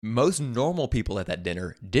most normal people at that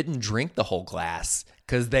dinner didn't drink the whole glass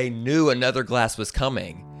because they knew another glass was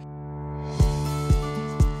coming.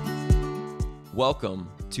 Welcome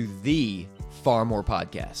to the Far More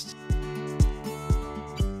Podcast.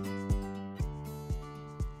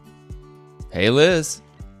 Hey, Liz.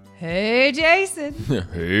 Hey, Jason.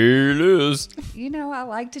 Hey, Liz. You know, I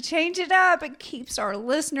like to change it up. It keeps our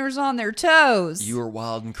listeners on their toes. You are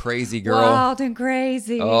wild and crazy, girl. Wild and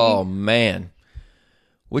crazy. Oh, man.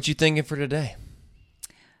 What you thinking for today?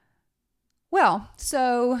 Well,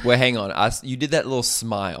 so... Wait, hang on. You did that little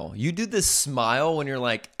smile. You do this smile when you're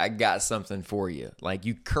like, I got something for you. Like,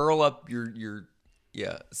 you curl up your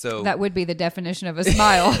yeah, so... That would be the definition of a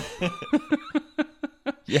smile.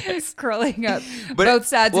 Yes. Curling up both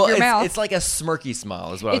sides of your mouth. It's like a smirky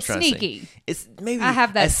smile is what I was trying to say. It's sneaky. It's maybe I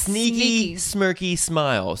have that a sneaky, smirky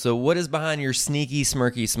smile. So what is behind your sneaky,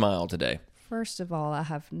 smirky smile today? First of all, I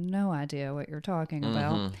have no idea what you're talking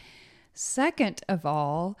about. Second of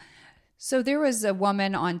all, so there was a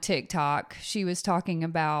woman on TikTok. She was talking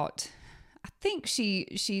about, I think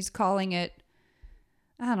she's calling it,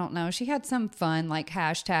 I don't know. She had some fun like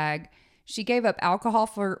hashtag. She gave up alcohol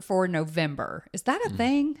for November. Is that a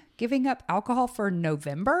thing? Giving up alcohol for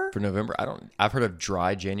November? For November? I've heard of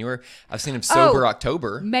dry January. I've seen of sober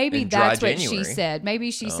October. Maybe and that's dry what January. she said.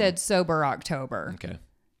 Maybe she said sober October. Okay.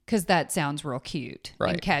 Because that sounds real cute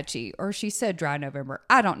and catchy. Or she said dry November.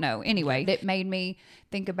 I don't know. Anyway, it made me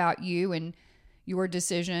think about you and your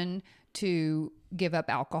decision to give up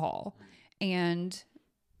alcohol. And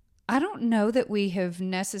I don't know that we have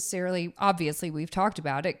necessarily, obviously we've talked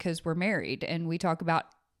about it because we're married and we talk about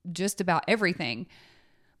just about everything.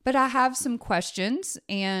 But I have some questions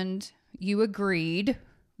and you agreed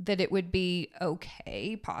that it would be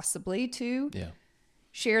okay possibly to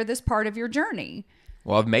share this part of your journey.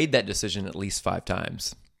 Well, I've made that decision at least 5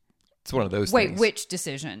 times. It's one of those things. Wait, which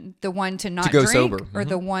decision? The one to not go drink sober. or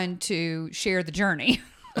the one to share the journey?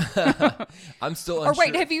 I'm still unsure. Or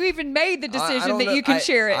wait, have you even made the decision that you can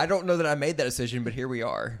share it? I don't know that I made that decision, but here we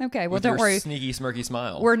are. Okay, well, with don't your worry. Sneaky, smirky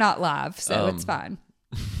smile. We're not live, so it's fine.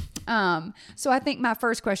 So I think my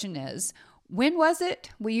first question is, when was it?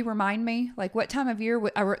 Will you remind me? Like what time of year?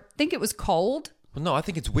 I think it was cold. Well, no, I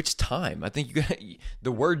think it's which time. I think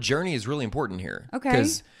the word journey is really important here. Okay.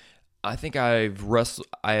 Because I think I've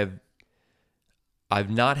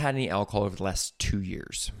not had any alcohol over the last 2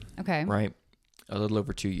 years. Okay. Right? A little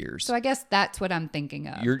over 2 years. So I guess that's what I'm thinking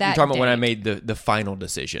of. You're talking about when I made the final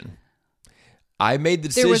decision. I made the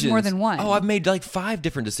decision. There was more than one. Oh, I've made like 5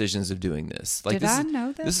 different decisions of doing this. Like, Did I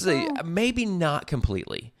know this? This is maybe not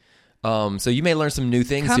completely. So you may learn some new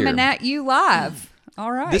things Coming here. at you live.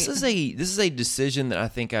 All right. This is a decision that I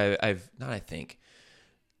think that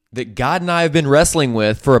God and I have been wrestling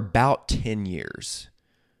with for about 10 years.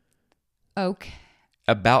 Okay.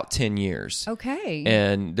 About 10 years. Okay.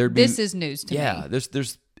 And this is news to me. Yeah,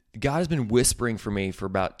 there's God has been whispering for me for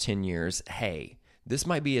about 10 years, hey, this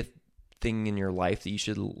might be a thing in your life that you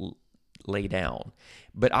should lay down.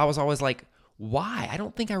 But I was always like, why? I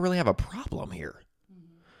don't think I really have a problem here.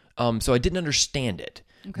 So I didn't understand it.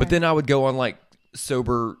 Okay. But then I would go on like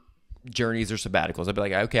sober journeys or sabbaticals. I'd be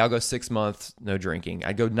like, okay, I'll go 6 months, no drinking.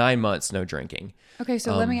 I'd go 9 months, no drinking. Okay,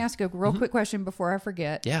 so let me ask a real quick question before I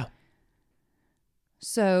forget. Yeah.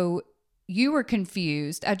 So you were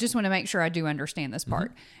confused. I just want to make sure I do understand this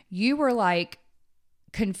part. You were like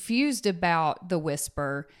confused about the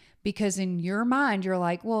whisper because in your mind you're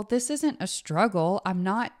like, well, this isn't a struggle. I'm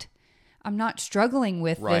not struggling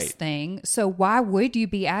with this thing. So why would you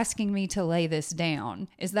be asking me to lay this down?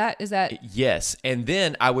 Is that Yes. And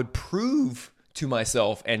then I would prove to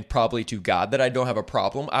myself and probably to God that I don't have a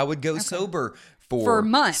problem. I would go sober for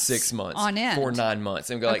months, 6 months on end, for 9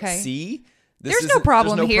 months and go like, see, there's no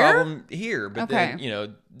problem here. But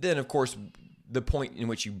then of course, the point in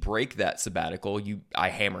which you break that sabbatical, I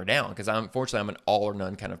hammer down because unfortunately I'm an all or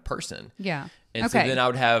none kind of person. Yeah. And so then I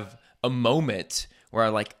would have a moment where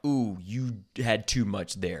I'm like, ooh, you had too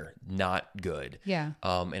much there. Not good. Yeah.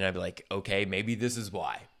 And I'd be like, okay, maybe this is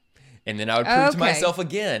why. And then I would prove to myself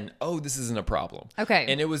again, oh, this isn't a problem. Okay.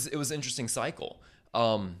 And it was an interesting cycle.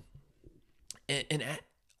 And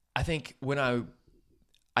I think when I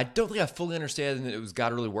don't think I fully understand that it was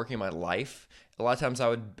God really working in my life. A lot of times I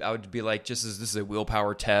would be like, this is a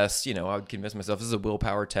willpower test. I would convince myself this is a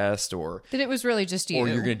willpower test, or that it was really just you, or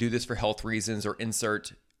you're going to do this for health reasons, or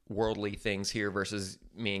insert worldly things here versus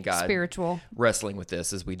me and God spiritual wrestling with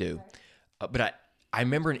this as we do. But I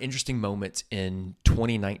remember an interesting moment in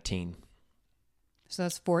 2019. So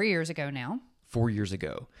that's 4 years ago now. 4 years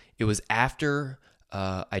ago. It was after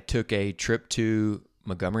I took a trip to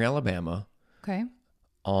Montgomery, Alabama. Okay.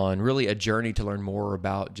 on really a journey to learn more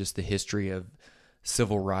about just the history of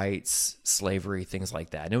civil rights, slavery, things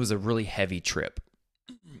like that. And it was a really heavy trip.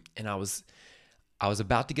 And I was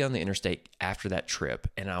about to get on the interstate after that trip,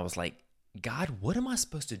 and I was like, God, what am I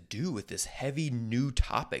supposed to do with this heavy new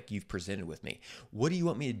topic you've presented with me? What do you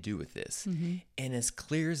want me to do with this? Mm-hmm. And as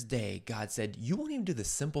clear as day, God said, you won't even do the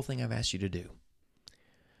simple thing I've asked you to do.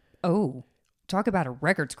 Oh, talk about a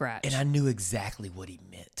record scratch. And I knew exactly what he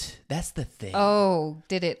meant. That's the thing. Oh,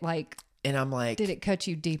 did it and I'm like, did it cut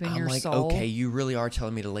you deep in your soul? I'm like, okay, you really are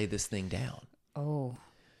telling me to lay this thing down. Oh.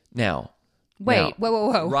 Now. Wait,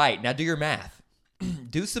 whoa. Right. Now do your math.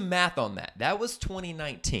 Do some math on that. That was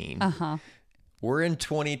 2019. Uh-huh. We're in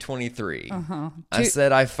 2023. Uh-huh. I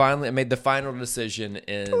said I finally made the final decision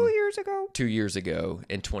in 2 years ago. 2 years ago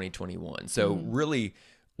in 2021. So really,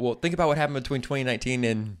 well, think about what happened between 2019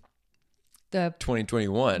 and the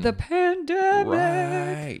 2021. The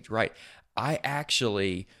pandemic. Right. I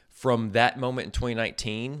actually, from that moment in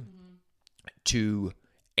 2019 to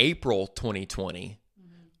April 2020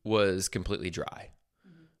 was completely dry.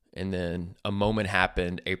 And then a moment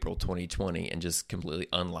happened, April 2020, and just completely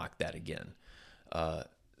unlocked that again.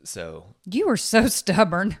 So you were so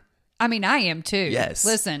stubborn. I mean, I am too. Yes.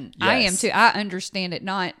 Listen, yes. I am too. I understand it.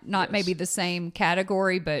 Not yes. maybe the same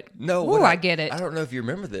category, but no, I get it. I don't know if you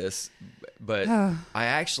remember this, but I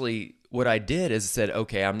actually, what I did is said,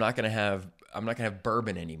 okay, I'm not gonna have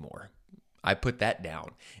bourbon anymore. I put that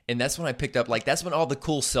down, and that's when I picked up, like, that's when all the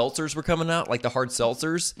cool seltzers were coming out, like the hard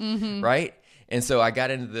seltzers, right? And so I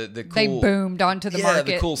got into the cool... They boomed onto the market.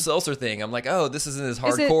 Yeah, the cool seltzer thing. I'm like, oh, this isn't as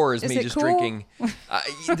hardcore as me just cool? Drinking.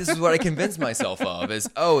 This is what I convinced myself of, is,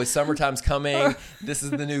 it's summertime's coming. This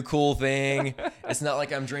is the new cool thing. It's not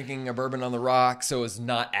like I'm drinking a bourbon on the rocks, so it's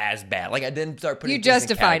not as bad. Like, I didn't start putting... You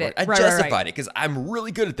justified it. I justified it because I'm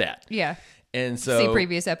really good at that. Yeah. And so... See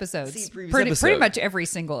previous episodes. Pretty much every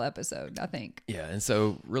single episode, I think. Yeah, and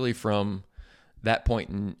so really from that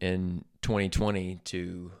point in 2020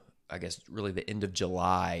 to... I guess really the end of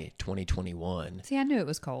July 2021. See, I knew it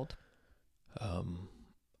was cold.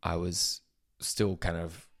 I was still kind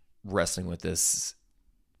of wrestling with this.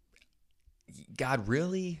 God,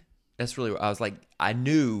 really? That's really what I was like. I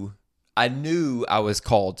knew I was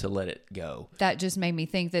called to let it go. That just made me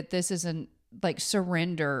think that this isn't like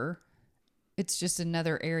surrender. It's just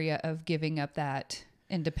another area of giving up that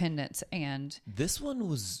independence. And this one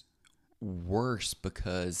was worse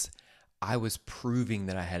because I was proving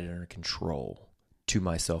that I had it under control to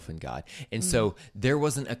myself and God. And so there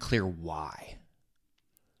wasn't a clear why.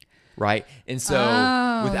 Right? And so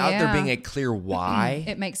without there being a clear why,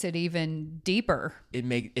 it makes it even deeper. It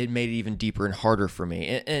made it even deeper and harder for me.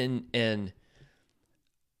 And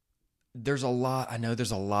there's a lot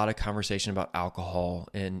of conversation about alcohol,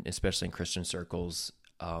 and especially in Christian circles.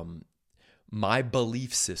 My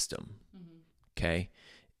belief system, okay,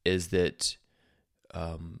 is that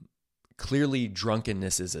clearly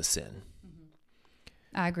drunkenness is a sin.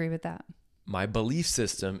 I agree with that. My belief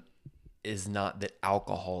system is not that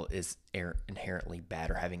alcohol is inherently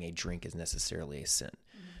bad or having a drink is necessarily a sin.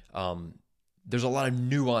 There's a lot of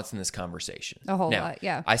nuance in this conversation. A whole lot,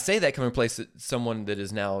 yeah. I say that coming from someone that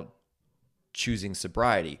is now choosing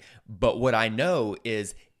sobriety, but what I know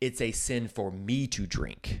is it's a sin for me to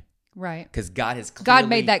drink. Right. Because God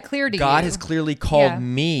made that clear to you. God has clearly called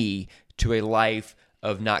me to a life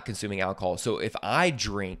of not consuming alcohol. So if I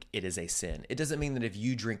drink, it is a sin. It doesn't mean that if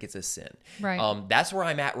you drink, it's a sin. Right. That's where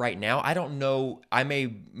I'm at right now. I don't know. I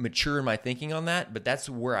may mature in my thinking on that, but that's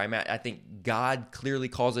where I'm at. I think God clearly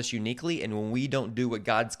calls us uniquely, and when we don't do what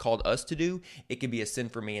God's called us to do, it can be a sin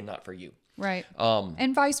for me and not for you. Right.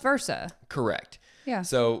 And vice versa. Correct. Yeah.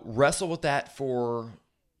 So wrestle with that for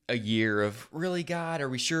a year of, really, God, are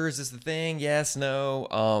we sure? Is this the thing? Yes, no.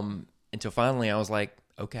 Until finally I was like,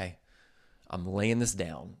 okay, I'm laying this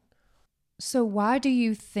down. So why do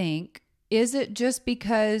you think, is it just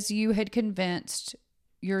because you had convinced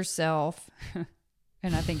yourself,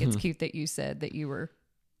 and I think it's cute that you said that you were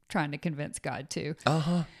trying to convince God too.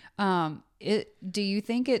 Do you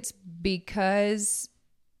think it's because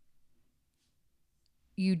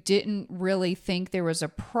you didn't really think there was a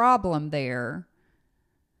problem there?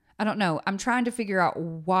 I don't know. I'm trying to figure out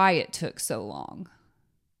why it took so long.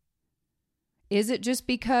 Is it just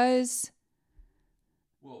because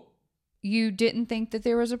you didn't think that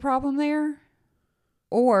there was a problem there?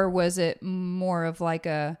 Or was it more of like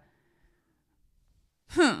I'm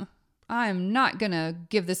not going to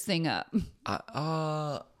give this thing up?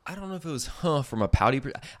 I don't know if it was from a pouty.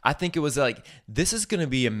 I think it was like, this is going to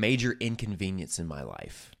be a major inconvenience in my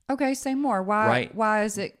life. Okay, say more. Why? Right? Why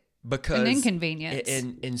is it because an inconvenience?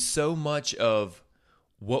 In so much of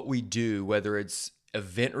what we do, whether it's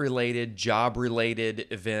event related, job related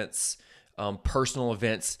events, personal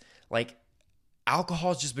events, like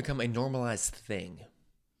alcohol has just become a normalized thing.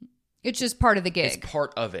 It's just part of the gig. It's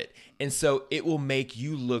part of it. And so it will make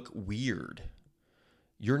you look weird.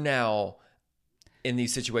 You're now in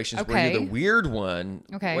these situations where you're the weird one.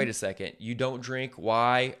 Okay. Wait a second. You don't drink.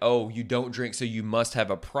 Why? Oh, you don't drink, so you must have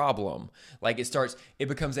a problem. Like it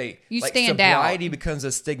becomes you like stand out. sobriety becomes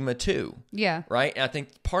a stigma too. Yeah. Right? And I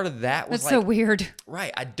think part of that was That's so weird.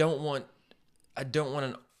 Right. I don't want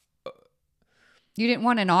You didn't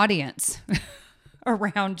want an audience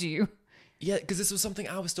around you. Yeah, because this was something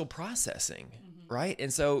I was still processing, right?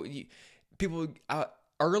 And so people,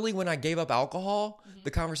 early when I gave up alcohol, the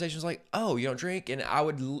conversation was like, oh, you don't drink? And I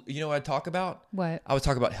would, you know what I'd talk about? What? I would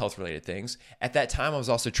talk about health-related things. At that time, I was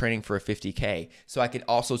also training for a 50K. So I could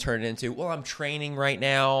also turn it into, well, I'm training right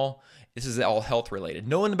now. This is all health-related.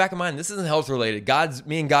 No, in the back of mind, this isn't health-related.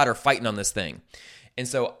 Me and God are fighting on this thing. And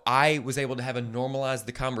so I was able to normalize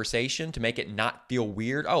the conversation to make it not feel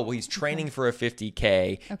weird. Oh, well, he's training for a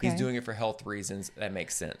 50K. Okay. He's doing it for health reasons. That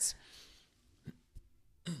makes sense.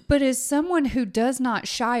 But as someone who does not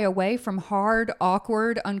shy away from hard,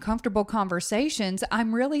 awkward, uncomfortable conversations,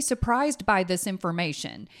 I'm really surprised by this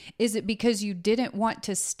information. Is it because you didn't want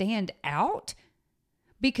to stand out?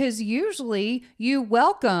 Because usually you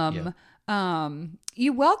welcome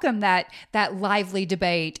that lively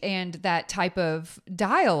debate and that type of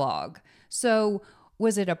dialogue. So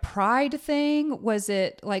was it a pride thing? Was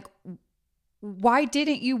it like, why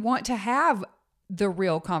didn't you want to have the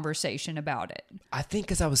real conversation about it? I think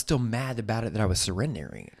because I was still mad about it that I was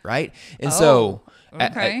surrendering it, right? And so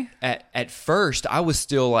at first I was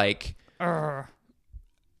still like,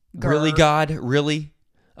 really, God? Really?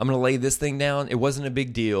 I'm going to lay this thing down. It wasn't a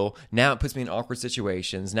big deal. Now it puts me in awkward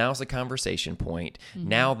situations. Now it's a conversation point.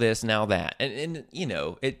 Now this, now that. And you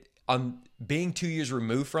know, being 2 years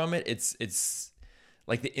removed from it, it's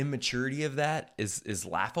like the immaturity of that is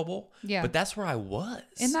laughable. Yeah. But that's where I was.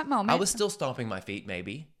 In that moment. I was still stomping my feet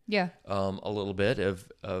maybe. Yeah. A little bit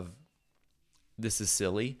of this is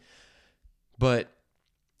silly. But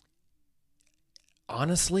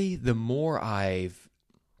honestly, the more I've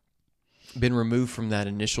been removed from that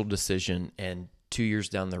initial decision and 2 years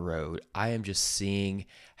down the road, I am just seeing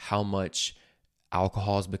how much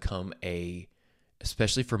alcohol has become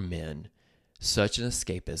especially for men, such an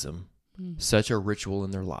escapism, such a ritual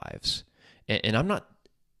in their lives. And I'm not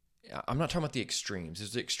talking about the extremes.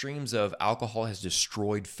 There's the extremes of alcohol has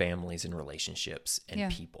destroyed families and relationships and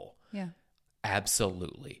people. Yeah.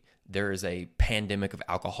 Absolutely. There is a pandemic of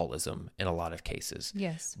alcoholism in a lot of cases.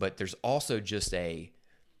 Yes. But there's also just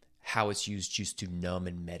how it's used to numb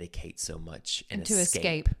and medicate so much and to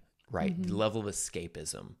escape. Right. The level of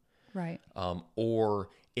escapism. Right. Or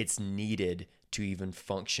it's needed to even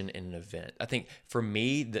function in an event. I think for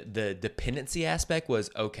me, the dependency aspect was,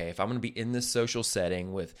 okay, if I'm going to be in this social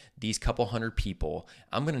setting with these couple hundred people,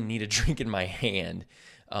 I'm going to need a drink in my hand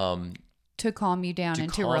to calm you down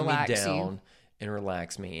and to relax you. And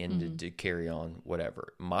relax me and to carry on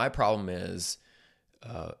whatever. My problem is,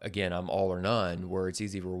 again, I'm all or none, where it's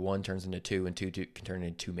easy where one turns into two and two can turn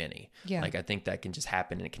into too many. Yeah. Like I think that can just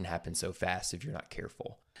happen, and it can happen so fast if you're not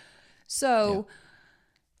careful. So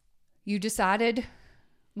you decided,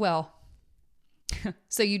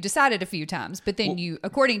 so you decided a few times, but then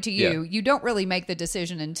according to you, you don't really make the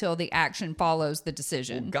decision until the action follows the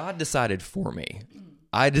decision. Well, God decided for me.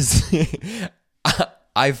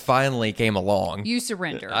 I finally came along. You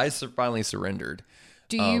surrendered. I finally surrendered.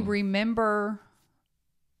 Do you remember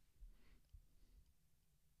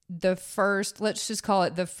let's just call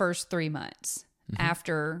it the first 3 months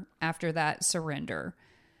after that surrender?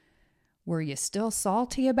 Were you still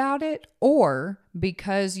salty about it? Or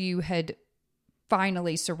because you had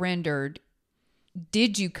finally surrendered,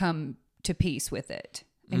 did you come to peace with it?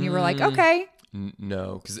 And you were like, okay.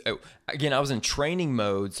 No, because again, I was in training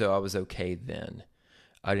mode, so I was okay then.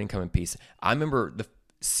 I didn't come in peace. I remember the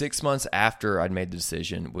 6 months after I'd made the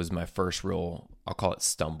decision was my first real, I'll call it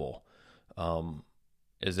stumble.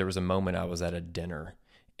 Is there was a moment I was at a dinner,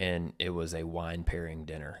 and it was a wine pairing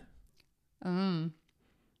dinner.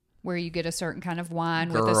 Where you get a certain kind of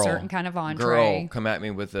wine with a certain kind of entree. Girl, come at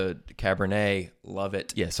me with a Cabernet. Love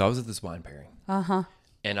it. Yeah, so I was at this wine pairing.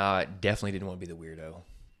 And I definitely didn't want to be the weirdo.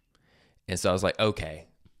 And so I was like, okay,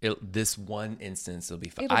 this one instance will be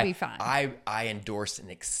fine. It'll be fine. I endorsed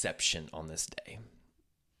an exception on this day.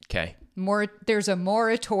 Okay. There's a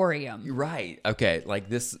moratorium. Right. Okay. Like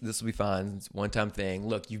this will be fine. It's a one-time thing.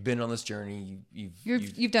 Look, you've been on this journey.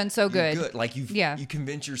 You've done so good. Good. Like you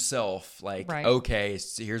convince yourself. Like okay,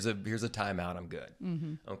 so here's a timeout. I'm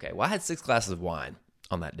good. Okay. Well, I had 6 glasses of wine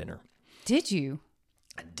on that dinner. Did you?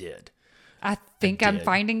 I did. I think I'm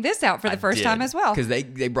finding this out for the first time as well. Because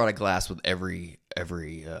they brought a glass with every.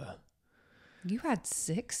 You had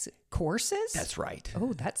 6 courses? That's right.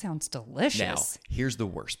 Oh, that sounds delicious. Now, here's the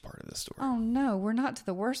worst part of the story. Oh no, we're not to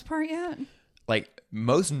the worst part yet. Like,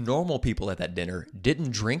 most normal people at that dinner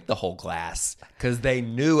didn't drink the whole glass because they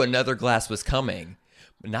knew another glass was coming.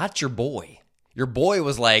 But not your boy. Your boy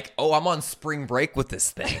was like, oh, I'm on spring break with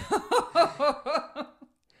this thing.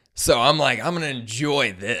 So I'm like, I'm going to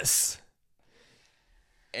enjoy this.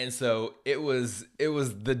 And so it was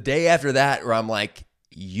the day after that where I'm like,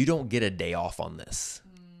 you don't get a day off on this.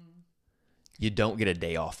 You don't get a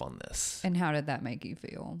day off on this. And how did that make you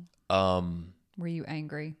feel? Were you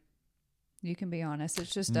angry? You can be honest.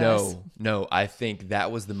 It's just us. No. I think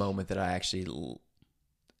that was the moment that I actually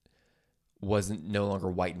wasn't no longer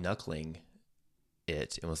white knuckling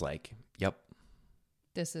it. It was like, yep.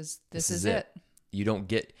 This is it. You don't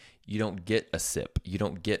get a sip. You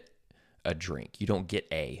don't get a drink. You don't get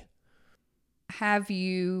a. Have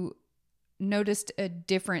you noticed a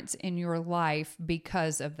difference in your life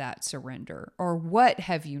because of that surrender? Or what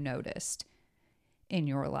have you noticed in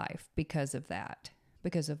your life because of that?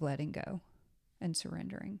 Because of letting go and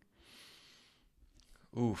surrendering?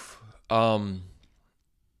 Oof. I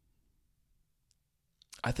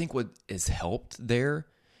think what has helped there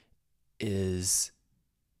is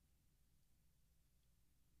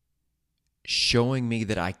showing me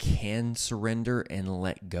that I can surrender and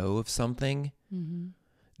let go of something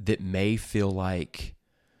that may feel like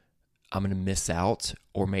I'm going to miss out,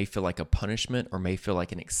 or may feel like a punishment, or may feel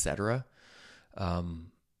like an etc.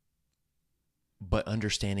 But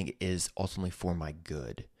understanding it is ultimately for my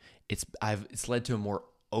good. It's led to a more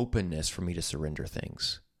openness for me to surrender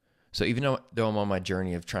things. So even though I'm on my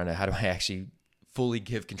journey of trying to, how do I actually fully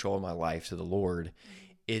give control of my life to the Lord,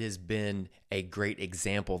 it has been a great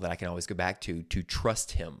example that I can always go back to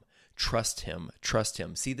trust Him.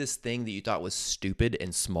 See this thing that you thought was stupid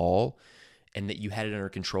and small and that you had it under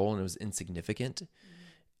control and it was insignificant,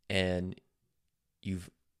 and you've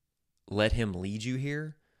let Him lead you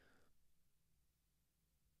here.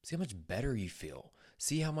 See how much better you feel.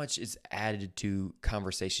 See how much is added to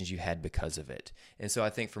conversations you had because of it. And so I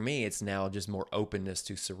think for me, it's now just more openness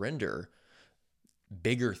to surrender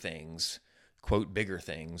bigger things, quote, bigger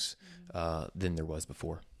things, than there was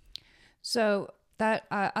before. So that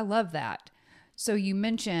I love that. So you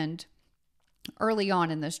mentioned early on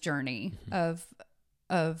in this journey of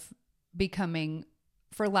becoming,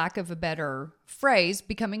 for lack of a better phrase,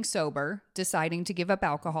 becoming sober, deciding to give up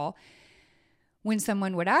alcohol. When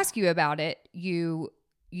someone would ask you about it, you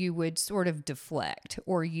would sort of deflect,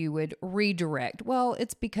 or you would redirect. Well,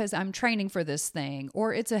 it's because I'm training for this thing,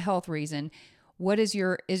 or it's a health reason. What has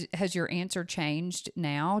your answer changed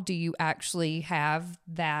now? Do you actually have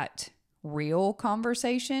that real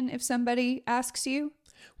conversation if somebody asks you?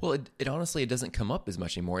 Well, it honestly, it doesn't come up as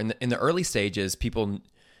much anymore. In the early stages, people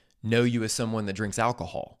know you as someone that drinks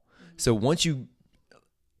alcohol. So once you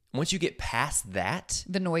get past that,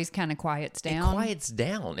 the noise kind of quiets down. It quiets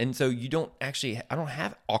down. And so I don't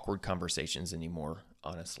have awkward conversations anymore,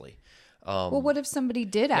 honestly. Well, what if somebody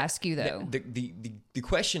did ask you though? The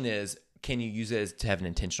question is, can you use it to have an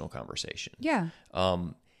intentional conversation? Yeah.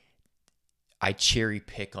 I cherry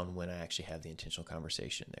pick on when I actually have the intentional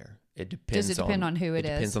conversation there. It depends. Does it depend on who it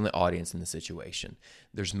is? It depends on the audience and the situation.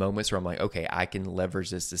 There's moments where I'm like, okay, I can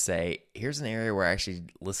leverage this to say, here's an area where I actually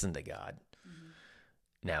listen to God.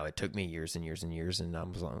 Now, it took me years and years and years, and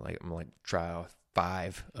I'm like trial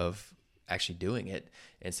 5 of actually doing it.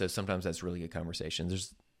 And so sometimes that's really good conversation.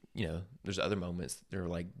 There's other moments that are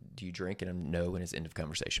like, do you drink? And I'm no, and it's end of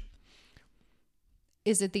conversation.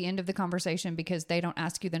 Is it the end of the conversation because they don't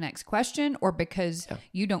ask you the next question, or because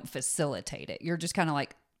you don't facilitate it? You're just kind of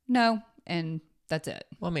like, no, and that's it.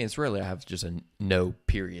 Well, I mean, it's rarely I have just a no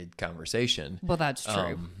period conversation. Well, that's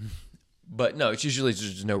true. But no, it's usually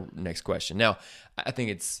just no next question. Now, I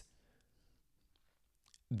think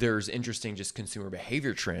there's interesting just consumer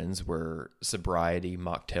behavior trends where sobriety,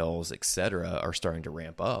 mocktails, etc., are starting to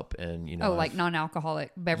ramp up, and like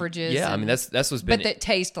non-alcoholic beverages. Yeah, I mean that's what's been, but that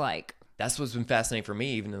taste like. That's what's been fascinating for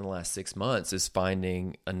me, even in the last 6 months, is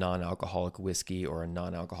finding a non-alcoholic whiskey or a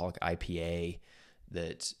non-alcoholic IPA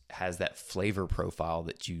that has that flavor profile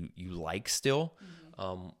that you like still,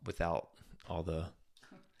 without all the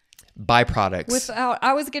byproducts.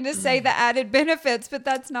 I was going to say the added benefits, but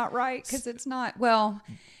that's not right, because it's not. Well,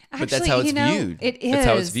 actually, but that's how it's viewed. It is. That's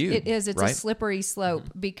how it's viewed. It is. It's right? a slippery slope,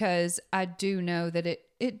 because I do know that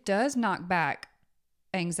it does knock back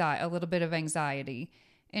a little bit of anxiety,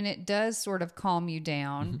 and it does sort of calm you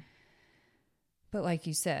down. But like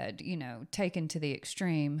you said, taken to the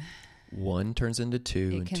extreme. One turns into two,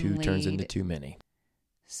 and two turns into too many.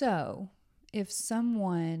 So if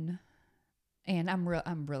someone, and I'm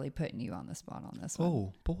really putting you on the spot on this one.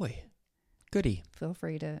 Oh, boy. Goody. Feel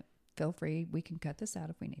free. We can cut this out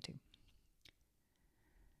if we need to.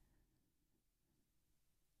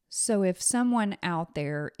 So if someone out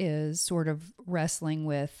there is sort of wrestling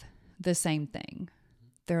with the same thing,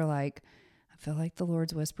 they're like, I feel like the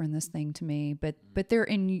Lord's whispering this thing to me, but they're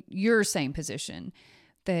in your same position.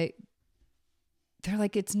 They're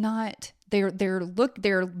like, it's not, they're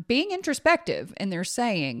being introspective, and they're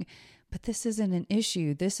saying, but this isn't an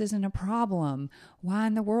issue. This isn't a problem. Why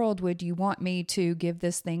in the world would you want me to give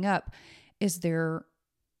this thing up?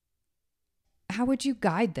 How would you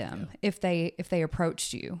guide them if they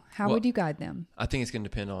approached you? How would you guide them? I think it's going to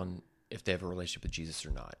depend on if they have a relationship with Jesus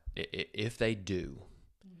or not. If they do,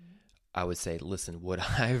 I would say, listen,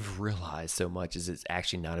 what I've realized so much is it's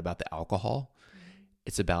actually not about the alcohol.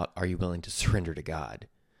 It's about, are you willing to surrender to God?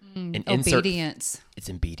 And obedience. It's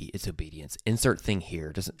obedience. Insert thing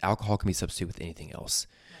here. Alcohol can be substituted with anything else.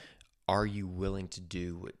 Are you willing to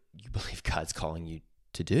do what you believe God's calling you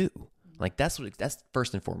to do? Like that's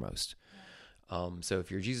first and foremost. So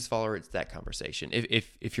if you're a Jesus follower, it's that conversation.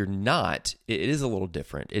 If you're not, it is a little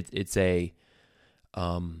different. It's a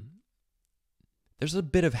there's a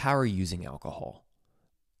bit of how are you using alcohol,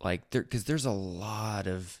 like because there's a lot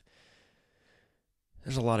of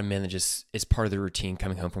men that just, it's part of their routine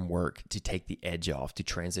coming home from work to take the edge off, to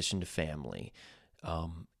transition to family.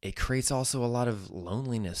 It creates also a lot of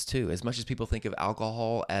loneliness too. As much as people think of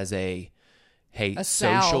alcohol as a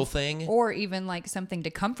social thing, or even like something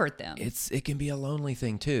to comfort them, it can be a lonely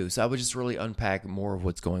thing too. So I would just really unpack more of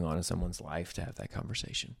what's going on in someone's life to have that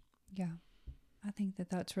conversation. Yeah, I think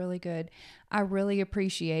that's really good. I really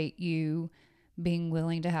appreciate you being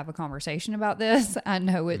willing to have a conversation about this. I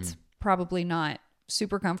know it's probably not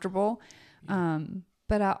super comfortable.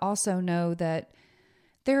 But I also know that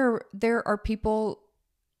there are people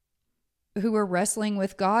who are wrestling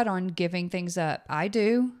with God on giving things up. I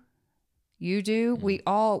do. You do. We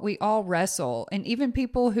all wrestle. And even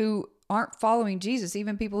people who aren't following Jesus,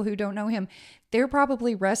 even people who don't know him, they're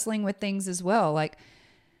probably wrestling with things as well. Like,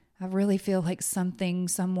 I really feel like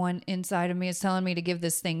someone inside of me is telling me to give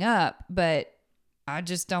this thing up, but I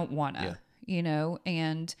just don't want to,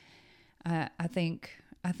 and I think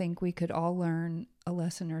we could all learn a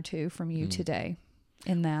lesson or two from you today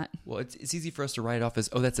in that. Well, it's easy for us to write it off as,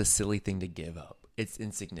 oh, that's a silly thing to give up. It's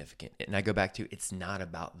insignificant. And I go back to, it's not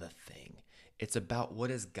about the thing. It's about,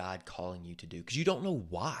 what is God calling you to do? Because you don't know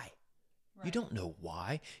why. Right. You don't know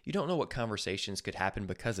why. You don't know what conversations could happen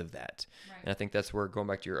because of that. Right. And I think that's where, going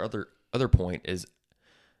back to your other point, is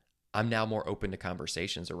I'm now more open to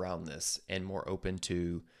conversations around this, and more open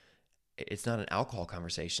to, it's not an alcohol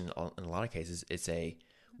conversation in a lot of cases. It's a,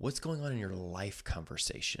 what's going on in your life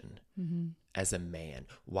conversation as a man.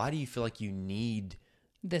 Why do you feel like you need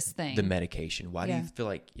this thing, the medication? Why do you feel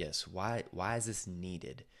like, why is this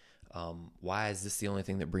needed? Why is this the only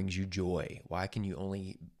thing that brings you joy? Why can you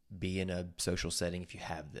only be in a social setting if you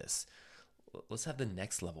have this? Let's have the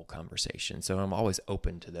next level conversation. So I'm always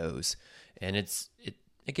open to those. And it's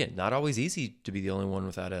again, not always easy to be the only one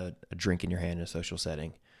without a drink in your hand in a social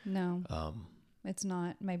setting. No, it's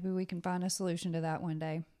not. Maybe we can find a solution to that one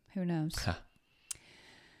day. Who knows?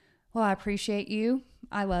 Well, I appreciate you.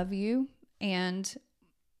 I love you. And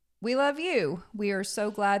we love you. We are so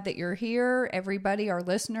glad that you're here. Everybody, our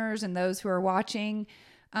listeners and those who are watching.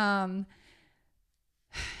 I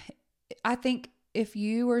think if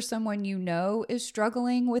you or someone you know is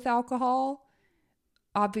struggling with alcohol,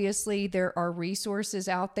 obviously there are resources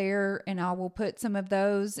out there, and I will put some of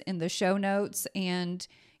those in the show notes, and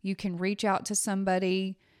you can reach out to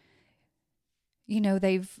somebody.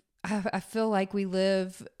 I feel like we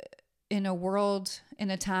live in a world,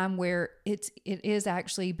 in a time where it is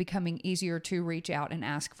actually becoming easier to reach out and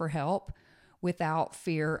ask for help without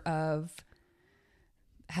fear of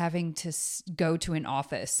having to go to an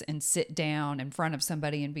office and sit down in front of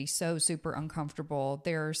somebody and be so super uncomfortable.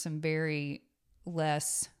 There are some very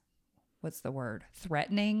less,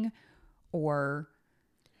 threatening, or,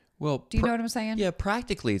 well, do you know what I'm saying? Yeah,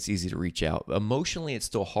 practically it's easy to reach out. Emotionally, it's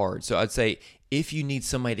still hard. So I'd say, if you need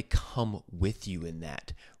somebody to come with you in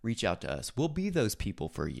that, reach out to us. We'll be those people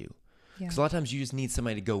for you. Because a lot of times you just need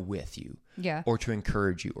somebody to go with you. Yeah. Or to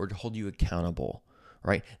encourage you, or to hold you accountable.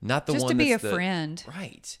 Right? Not the just one to be a friend.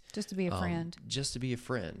 Right. Just to be a friend. Just to be a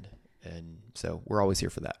friend. And so we're always here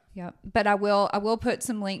for that. Yeah. But I will put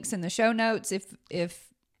some links in the show notes if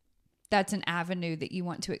that's an avenue that you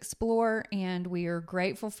want to explore. And we are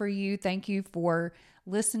grateful for you. Thank you for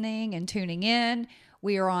listening and tuning in.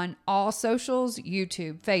 We are on all socials,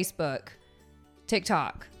 YouTube, Facebook,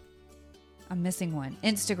 TikTok. I'm missing one.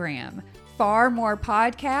 Instagram. Far More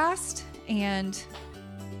Podcast. And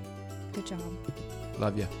good job.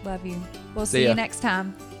 Love you. Love you. We'll see you next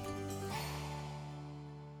time.